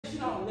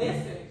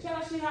listen. Tell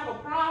her she have a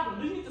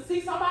problem. Do you need to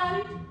see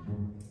somebody?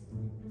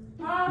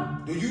 Huh?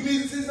 Do you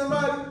need to see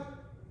somebody?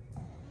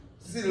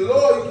 See the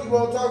Lord, you keep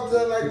on talking to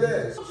her like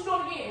that. What you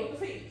doing again with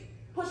the feet?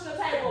 Pushing the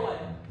table away.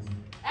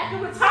 Acting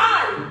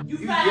retarded. You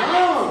fast, young.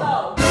 acting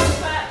slow. You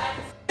fast,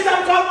 acting slow.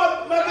 I'm talking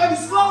about my baby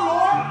slow,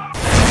 Lord.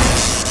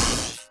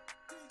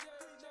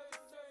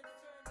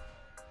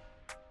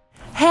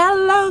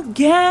 Hello,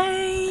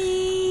 gang.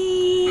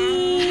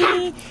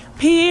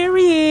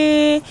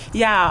 Period.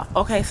 Y'all,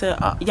 okay, so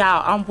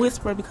y'all, I'm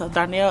whispering because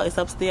Darnell is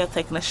upstairs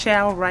taking a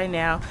shower right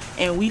now,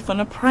 and we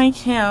finna prank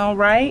him,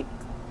 right?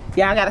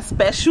 Y'all got a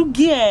special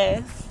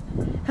guest.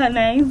 Her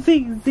name's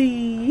ZZ.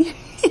 Z,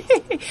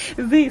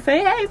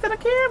 say hey to the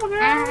camera,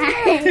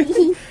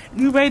 girl.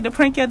 You ready to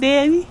prank your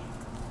daddy?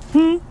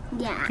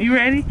 Yeah. You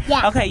ready?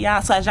 Yeah. Okay,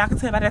 y'all, so as y'all can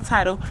tell by that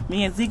title,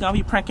 me and Z gonna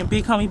be pranking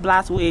Big Homie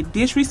Blocks with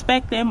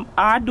disrespecting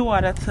our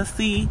daughter to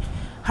see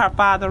her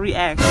father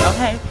react,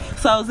 okay?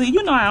 So Z,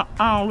 you know I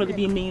don't really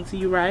be mean to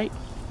you, right?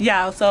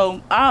 Yeah,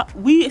 so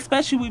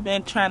we've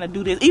been trying to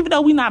do this, even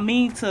though we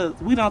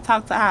don't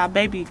talk to our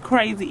baby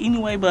crazy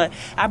anyway, but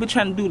I've been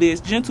trying to do this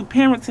gentle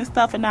parenting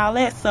stuff and all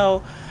that.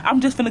 So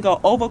I'm just finna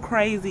go over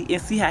crazy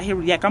and see how he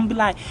react. I'm gonna be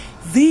like,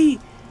 Z,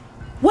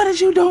 what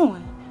is you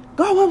doing?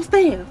 Go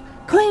upstairs,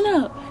 clean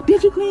up.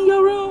 Did you clean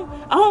your room?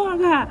 Oh my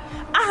God,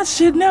 I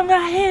should never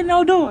have had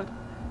no door.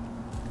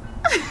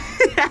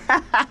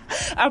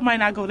 I might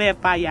not go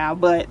that far, y'all,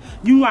 but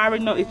you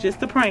already know it's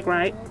just a prank,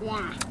 right?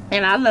 Yeah.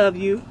 And I love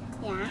you.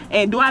 Yeah.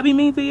 And do I be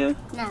mean to you?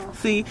 No.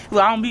 See,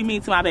 well, I don't be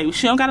mean to my baby.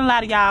 She don't got a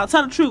lot of y'all.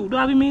 Tell the truth. Do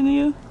I be mean to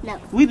you? No.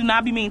 We do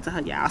not be mean to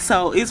her, y'all.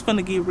 So it's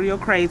finna get real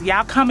crazy.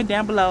 Y'all comment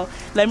down below.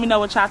 Let me know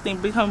what y'all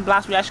think Big Homie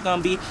Blocks reaction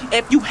gonna be.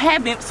 If you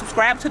haven't,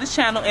 subscribe to the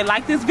channel and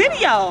like this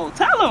video.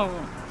 Tell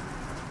them.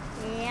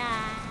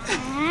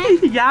 Yeah.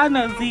 Y'all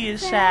know Z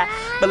is shy.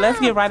 But let's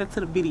get right into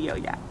the video,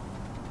 y'all.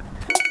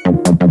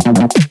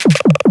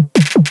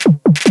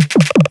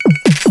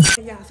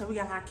 Y'all, so we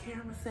got our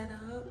camera set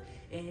up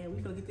and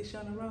we gonna get this show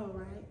on the road,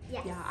 right?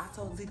 Yes. Y'all, I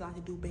told Z like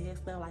to do bad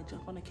stuff, like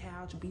jump on the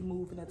couch, be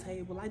moving the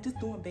table, like just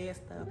doing bad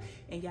stuff.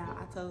 And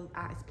y'all,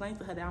 I explained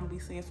to her that I'm gonna be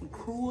saying some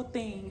cruel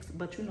things,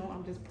 but you know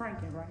I'm just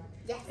pranking, right?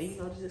 Yes. And you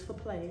know, just for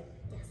play.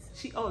 Yes.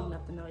 She old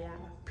enough to know, y'all.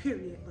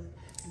 Period. But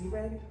you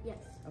ready? Yes.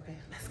 Okay,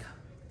 let's go.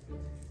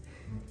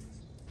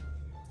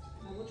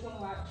 Now, what you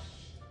wanna watch?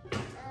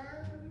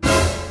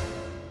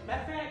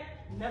 Matter of fact,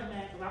 never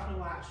mind, because I'm gonna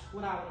watch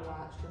what I wanna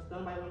watch, because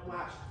nobody wanna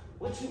watch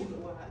what you wanna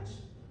watch.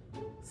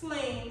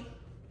 Sling.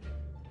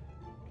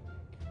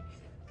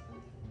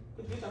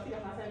 Could you get your feet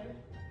off my table?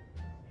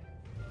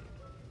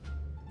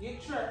 Get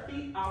your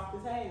feet off the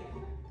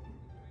table.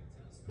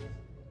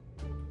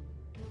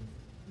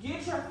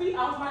 Get your feet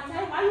off my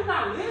table. Why you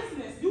not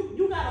listening?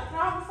 You got a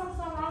problem? Something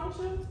wrong with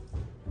you?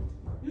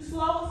 You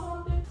slow or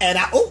something? And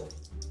Oh.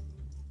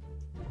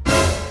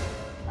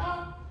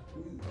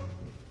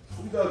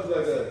 Who talks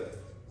like that?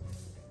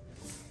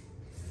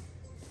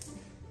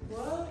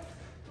 What?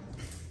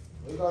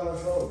 What got on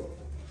shoulder?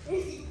 I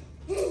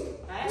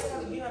asked her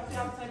to get her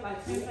tail tape like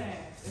 10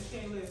 times and she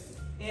ain't listen.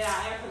 Yeah, I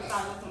asked her to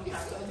stop listening to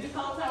me. This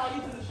whole time while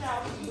you in the shower,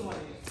 what you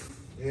doing this?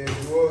 Yeah,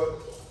 you what?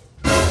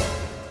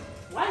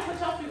 Why you put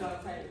your feet on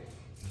the table?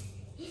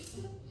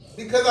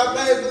 Because I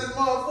paid for this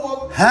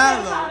motherfucker.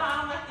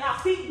 Y'all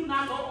feet do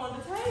not go on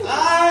the table.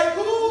 Alright,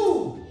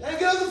 cool. Hey,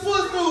 get us a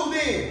footstool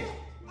then.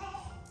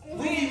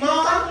 Please, Don't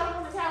Mom. jump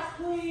on the couch,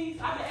 please.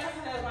 I've been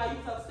asking her why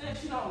you upset.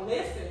 She don't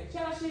listen.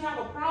 Tell her she have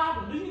a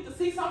problem. Do you need to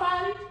see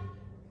somebody?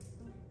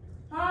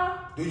 Huh?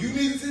 Do you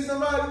need to see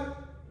somebody?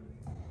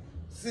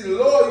 See the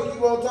Lord, you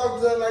keep on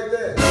talking to her like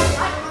that.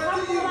 Why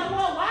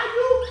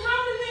you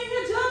coming in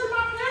here judging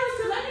my parents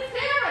to let me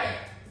parent?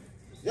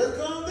 Just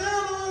calm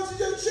down, Lord. She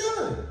just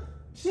chilling.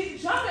 She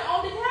jumping on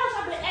the couch.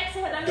 I've been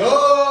asking her that.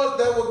 Duh,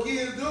 that's what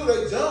kids do.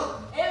 They jump.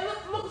 And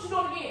look what you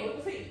doing again with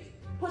the feet.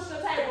 Push the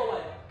table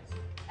away.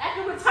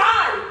 Acting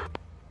retarded.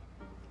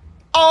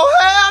 Oh,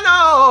 hell no.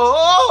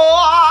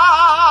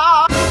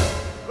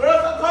 Girl,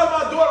 stop calling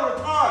my daughter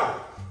retarded.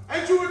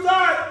 Ain't you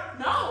retarded?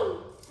 No.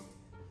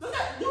 Look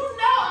at you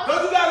know.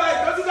 Don't you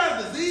got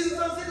a disease or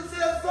something, sickle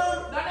cell or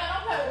something? No,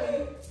 don't play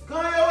with me.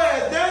 Calm your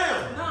ass down.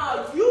 No,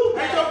 you.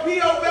 Ain't your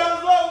P.O.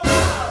 balance low?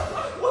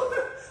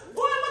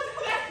 Boy, what you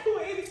got to do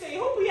with anything?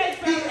 Who pH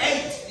balance?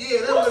 pH, yeah,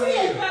 that's Who what it pH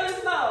is.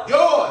 balance low?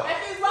 Yours. If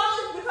it's low,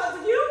 it's because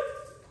of you.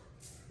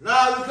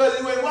 Nah, because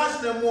you ain't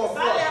watching them more.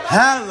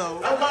 Hello.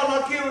 I'm calling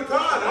my kid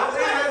retarded. I'm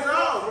saying that's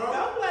wrong, bro.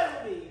 Don't play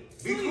with me.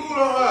 Be cool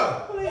on her.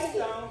 Please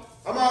don't.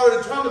 I'm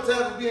already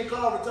traumatized for being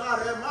called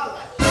retarded in my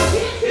life. She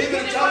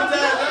Even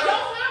traumatized your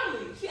now.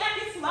 family. She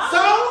acting slow.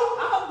 So?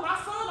 I hope my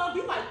son don't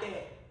be like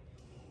that.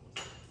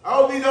 I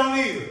hope he don't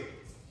either.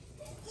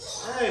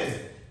 Man.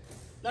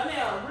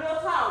 Donnell, real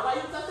talk. Why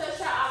you took that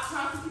shot? I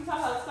constantly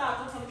tell her to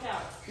stop from the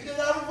couch. He just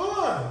having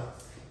fun.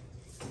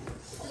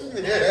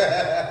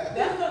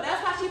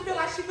 That's how she feel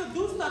like she could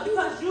do stuff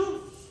because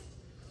you.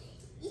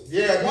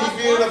 Yeah, me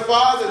being a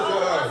father to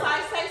Once her.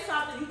 I say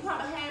something, you come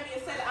behind me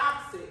and say the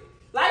opposite.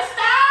 Like,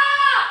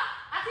 stop!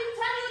 I keep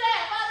telling you that.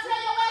 If I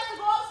tell your ass to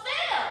go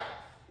upstairs.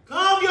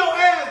 Calm your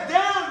ass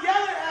down,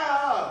 yell at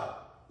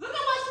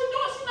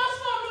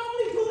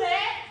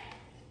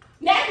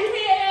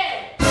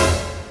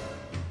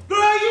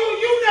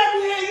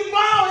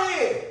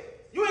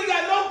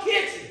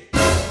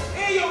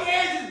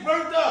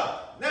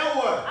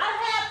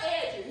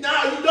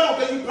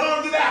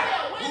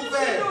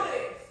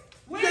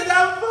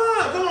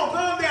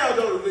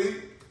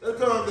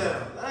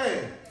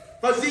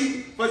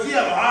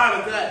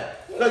heart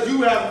attack. Because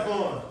you having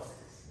fun.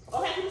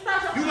 Okay, can you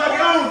start your You got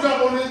your own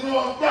jump on this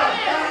motherfucker.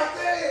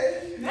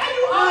 Now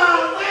you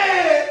Oh,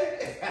 man.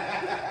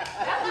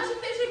 That's what she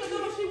thinks she can do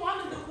what she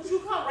want to do. Because you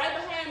come right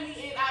behind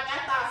me and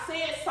after I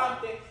said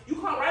something, you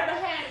come right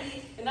behind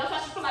me and that's why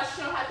she feel like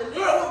she don't have to live.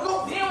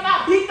 Girl, then when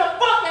I beat the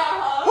fuck out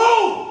of her.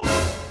 Who?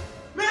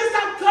 Man,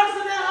 stop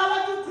cussing at her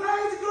like you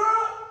crazy,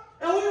 girl.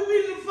 And we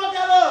beat the fuck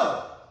out of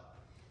her.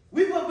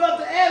 We put about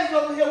the ass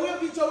over here. We'll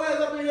beat your ass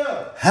up in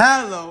here.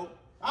 Hello.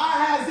 I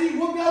had Z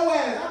whoop your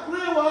ass. I'm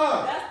playing with her.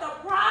 That's the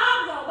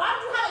problem. Why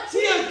do you have a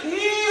She a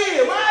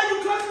kid. Why are you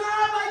cussing her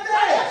out like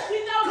that? She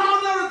knows.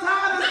 Calling her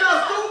retired and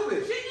stuff stupid.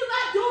 She do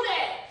not do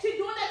that. She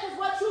doing that because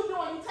what you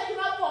doing. You taking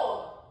up for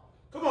her.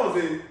 Come on,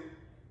 Z.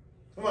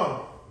 Come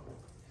on.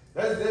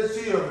 That's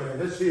chill, man.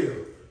 That's chill.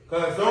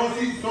 Cause as soon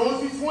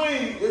as she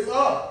swing, it's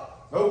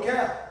up. No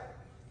cap.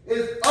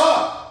 It's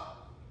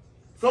up.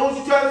 As soon as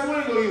she try to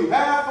swing on you,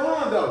 have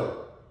fun though.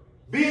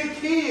 Be a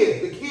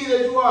kid, the kid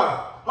that you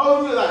are. How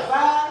old are you, like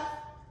 5?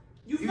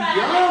 You 5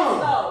 young.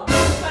 slow. You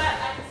 5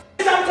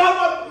 I'm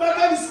calling my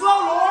baby slow,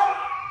 Lord.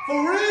 For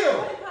real.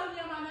 Why you calling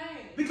me on my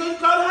name? Because you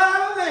calling her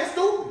out her name,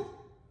 stupid.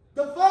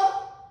 The fuck?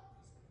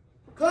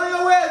 Calm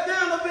your ass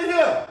down up in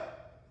here.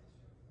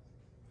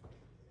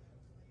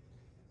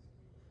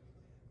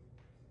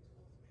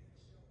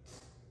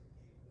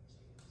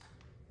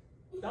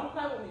 Don't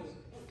play with me.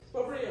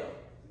 For real.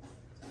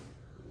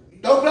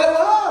 Don't play with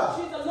her.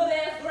 She's a little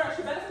ass girl.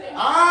 She better stay home.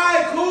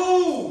 Alright,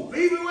 cool.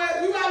 Leave it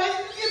where you gotta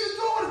get the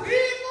toys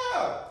again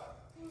for.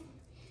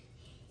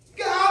 You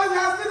got all this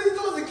hostility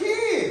towards a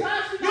kid.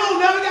 You don't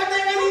never got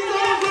that energy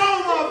towards a grown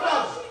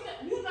motherfucker.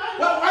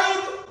 Why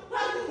you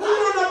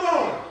run up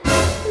on?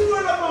 Who you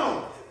run up on?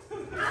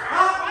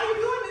 Huh? Why you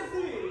doing this to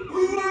me? Who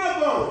you run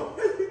up on?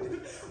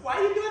 Why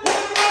you doing Who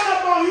this? you run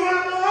up on? You run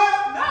up on her?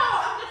 No,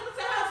 I'm just gonna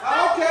tell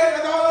her. Okay,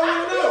 that's all I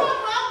want to know. I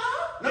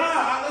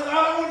Nah, that's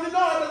all I want to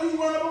know. Because you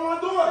run up on my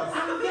daughter.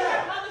 can be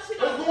her mother. She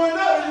What's don't- going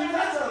on? You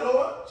touch her,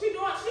 Lord. She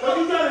doing. She But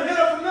you trying to hit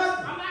her for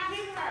nothing. I'm not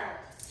hitting her.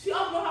 She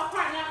opened her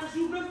heart now because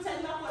you really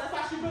taking up for her. That's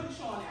why she really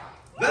showing out.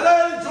 Let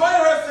her enjoy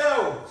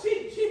herself. She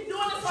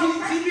doing this on She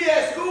purpose. be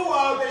at school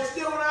all day.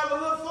 She still want to have a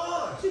little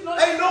fun. She doing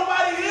Ain't this-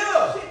 nobody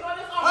here. She doing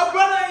this on Her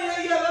brother ain't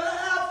here yet. Let her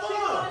have She doing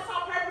fun. this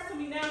on purpose to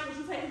me now because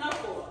you taking up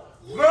for her.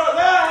 Girl,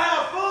 let her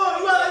have fun.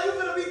 You act like you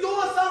finna be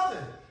doing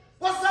something.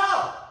 What's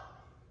up?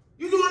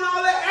 You doing all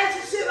that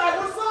extra shit like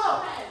what's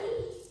up?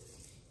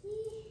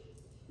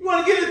 You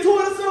want to get into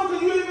it or something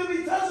because you ain't even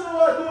be touching her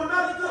or doing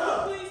nothing to her.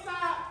 Please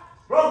stop.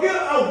 Bro, get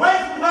away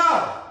from her.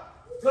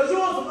 Because you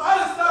want some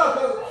other stuff.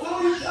 Because soon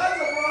you touch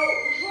her, bro.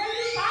 Where are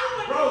you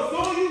following? Bro,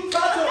 soon you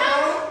touch her,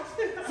 bro.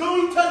 Soon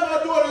you touch my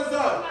daughter's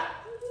up.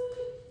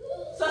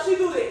 So she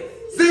do this.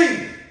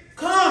 Z,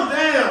 calm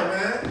down,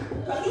 man.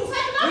 Cause you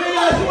taking up We for ain't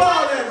her. gotta do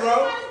all that, bro.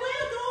 She might as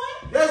well do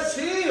it. Just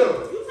chill.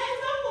 You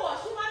taking up for her.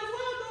 She might as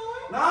well do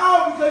it.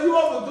 No, because you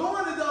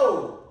overdoing it,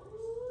 though.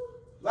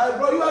 Like,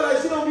 bro, you act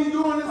like she don't be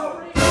doing this.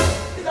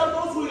 She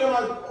don't tweet. I'm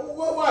like,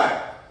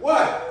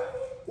 what?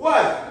 Why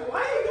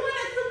are you doing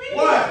that to me?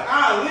 What?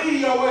 I'll leave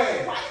your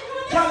ass. Why are you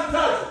doing Try that? to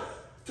touch her.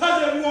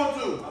 Touch her if you want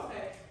to.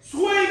 Okay.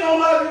 Swing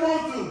on her if you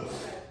want to.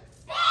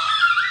 Okay.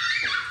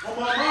 On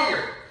my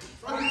mama.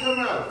 Try to come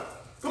out.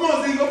 Come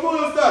on, Z, go pull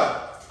your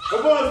stuff.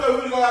 Go pull your stuff. We're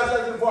gonna go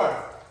outside to the park.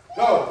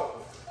 Go.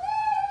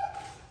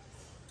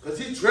 Cause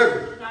she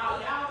tripping. Now,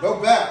 y'all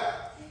Go back.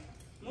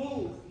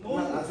 move.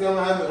 I see I'm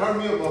gonna have to hurt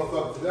me a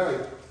motherfucker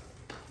today.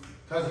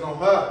 Touching on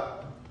her.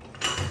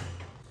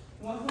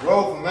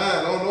 Roll for mine.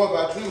 I don't know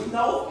about you.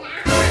 No.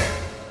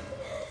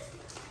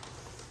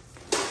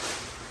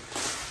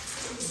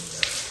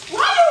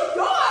 Why you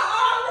doing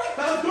all this?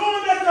 I'm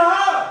doing that to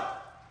her.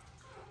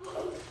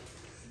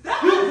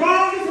 You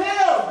grown as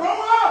hell. Grow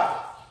up.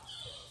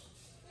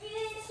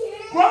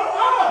 Grow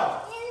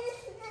up.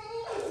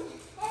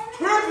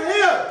 Tripping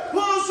here.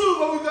 Pull the shoes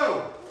where we go.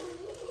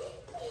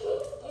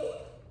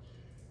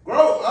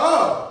 Grow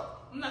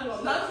up. I'm not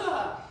doing nothing to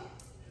her.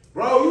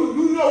 Bro,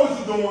 you know what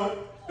you're doing.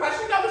 Cause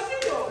she know what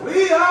she doing.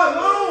 Leave her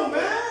alone,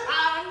 man.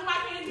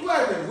 I can't do You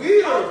acting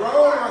weird, bro.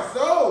 On my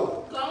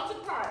soul. Go to the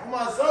park. On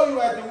my soul,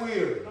 you acting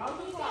weird. Go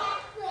to the park.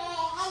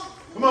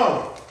 Come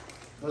on.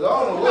 Cause I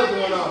don't know what's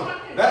going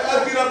on. Let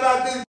us get up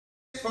out this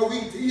before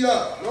we tee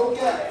up. No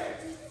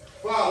cap.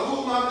 Before I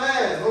lose my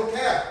man. No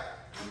cap.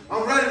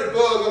 I'm ready to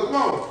bug up. Come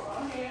on. Go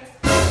ahead.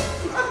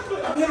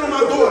 I'm hitting on my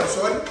daughter,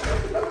 shorty.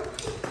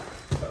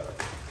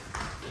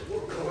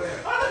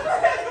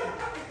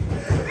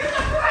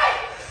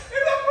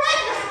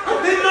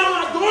 I'm hitting on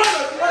my daughter,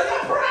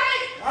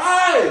 shorty.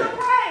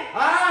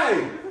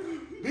 Hey.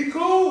 Be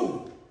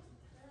cool.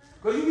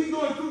 Cause you be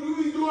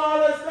doing all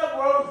that stuff,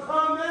 bro.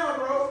 Calm down,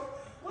 bro.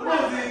 Come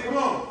on, Z. Come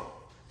on.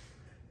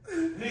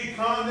 Z,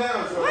 calm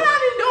down, shorty. What I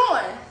be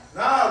doing?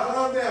 Nah,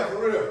 calm down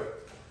for real.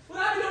 What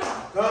I be doing?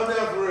 Calm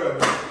down for real, man.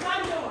 What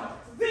I be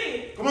doing?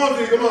 Z. Come on,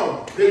 Z, come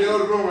on. Get in the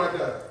other room right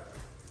there.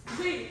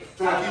 Z.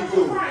 Trying to keep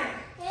cool. Praying.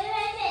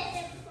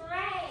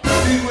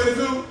 She's with it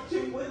too? She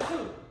with it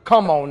too.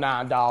 Come on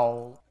now,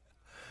 dog.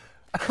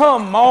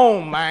 Come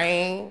on,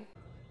 man.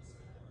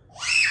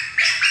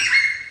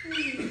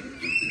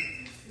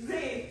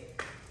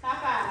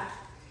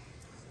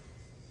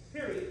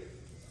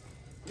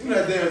 Give me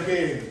that damn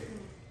candy.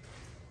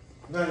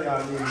 None of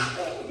y'all need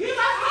it. Get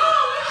my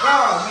phone.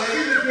 Nah, man,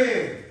 give me the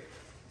candy.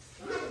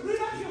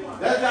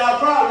 That's y'all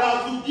problem.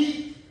 Y'all too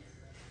geek.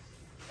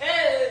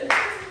 Hey,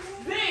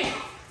 Z.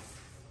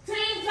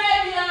 Team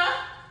Xavier.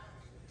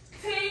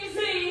 Team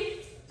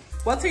Z.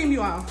 What team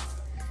you on?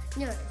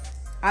 Yours.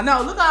 I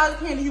know. Look at all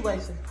the candy you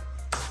wasting.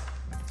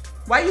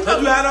 Why you You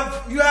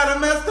had her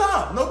messed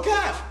up. No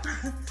cap.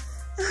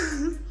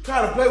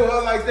 Trying to play with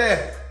her like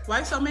that. Why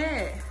you so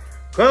mad?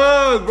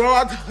 Cause, bro,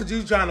 I thought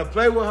you trying to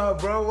play with her,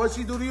 bro. What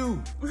she do to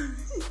you?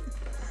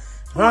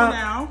 Come on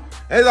now.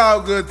 It's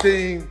all good,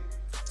 team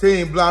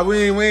block. We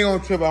ain't gonna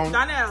trip on.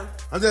 Donnell.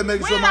 I'm just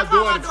making sure When my I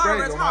call my daughter's daughter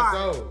straight on my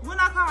retarded? soul. When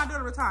I call my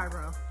daughter retired,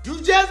 bro?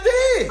 You just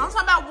did. I'm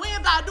talking about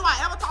when do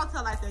I ever talk to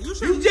her like that? You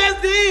should. You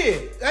just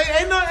did.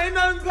 Ain't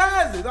nothing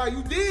past it. Like,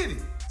 you did it.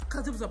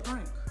 Cause it was a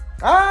prank.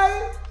 All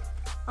right.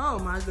 Oh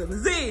my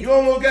goodness. Z. You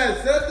almost got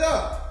it set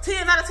up.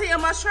 10 out of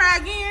 10 must try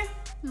again.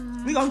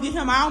 We gonna get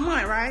him all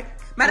month, right?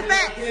 Matter of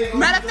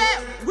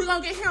fact, we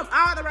gonna get him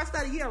all the rest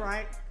of the year,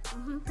 right?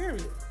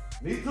 Period.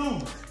 Me too.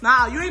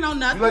 Nah, you ain't know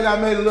nothing. You like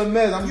I made a little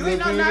mess. I'm You just ain't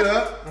know gonna clean it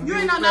nothing. up. You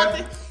ain't know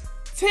nothing.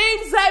 Team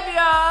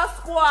Xavier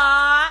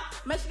squad.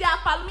 Make sure y'all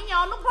follow me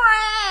on the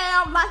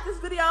gram. Like this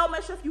video.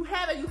 Make sure if you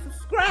haven't, you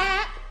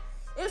subscribe.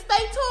 And stay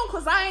tuned,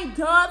 cause I ain't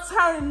done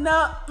turning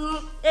up.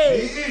 Hey,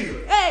 Me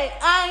either. hey,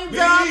 I ain't Me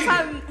done either.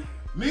 turning.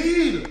 Me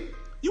either.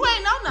 You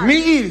ain't know nothing.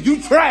 Me either.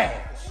 You trash.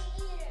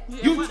 Yeah,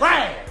 You whatever.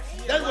 trash.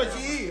 That's what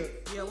you is.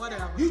 Yeah,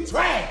 whatever. You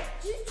trash.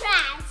 You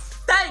trash.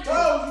 Thank you.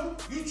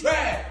 Told you. You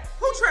trash.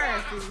 Who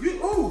trashed you? You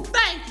who?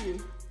 Thank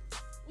you.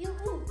 You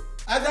who?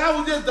 As I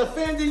was just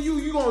defending you,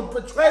 you gonna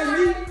betray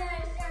me?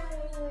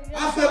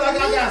 I feel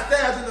like I got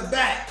stabbed in the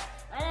back.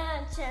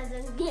 I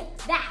don't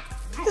get back.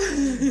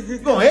 You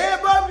gonna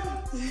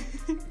headbutt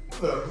me?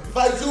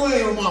 Fight you and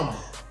your mama.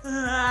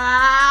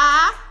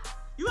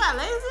 You got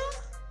lazy?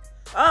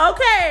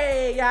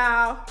 Okay,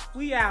 y'all.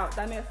 We out.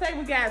 Donnell, say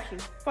we got you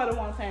for the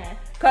one time.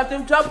 Cause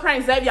them joke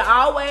pranks, Xavier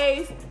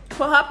always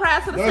put her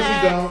pride to the No, she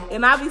side. don't.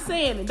 And I be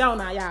saying it, don't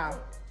I, y'all?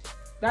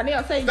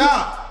 Donnell, say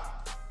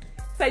Stop.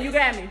 you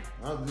got me.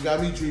 You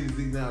got me treated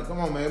these now. Come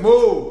on, man.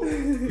 Move.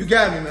 You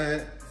got me,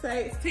 man.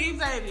 Say Team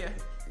Xavier.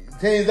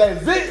 Team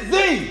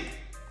Z.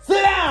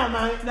 Sit down,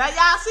 man. Now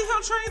y'all see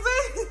him treat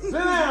Z? Sit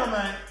down,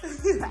 man.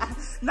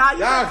 Nah, you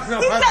Y'all he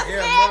know just I mad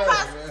can't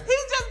cause man. he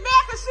just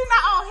mad cause she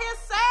not on his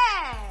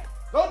side.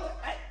 Go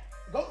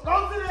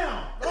sit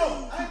down.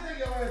 Go. I ain't think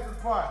your ass is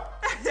part.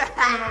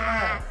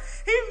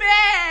 He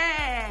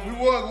mad.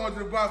 We was going to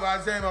the bar, but I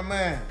changed my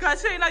mind.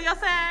 Cause she ain't on your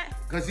side?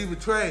 Because she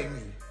betrayed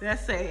me.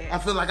 That's sad. I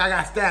feel like I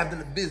got stabbed in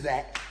the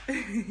bizac.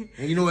 And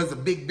you know it's a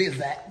big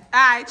bizac.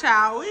 Alright,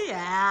 y'all, we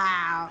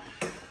out.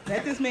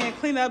 Let this man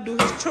clean up, do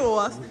his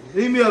chores.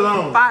 Leave me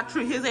alone. If I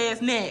treat his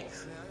ass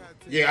next.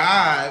 Yeah,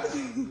 alright.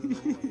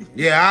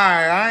 Yeah,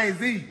 alright. I ain't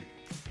see.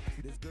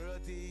 This girl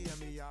DM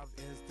me off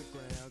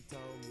Instagram,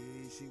 told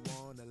me she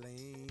wanna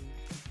lean.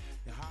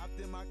 And hopped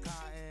in my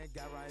car and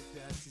got right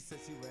there. She said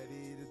she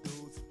ready to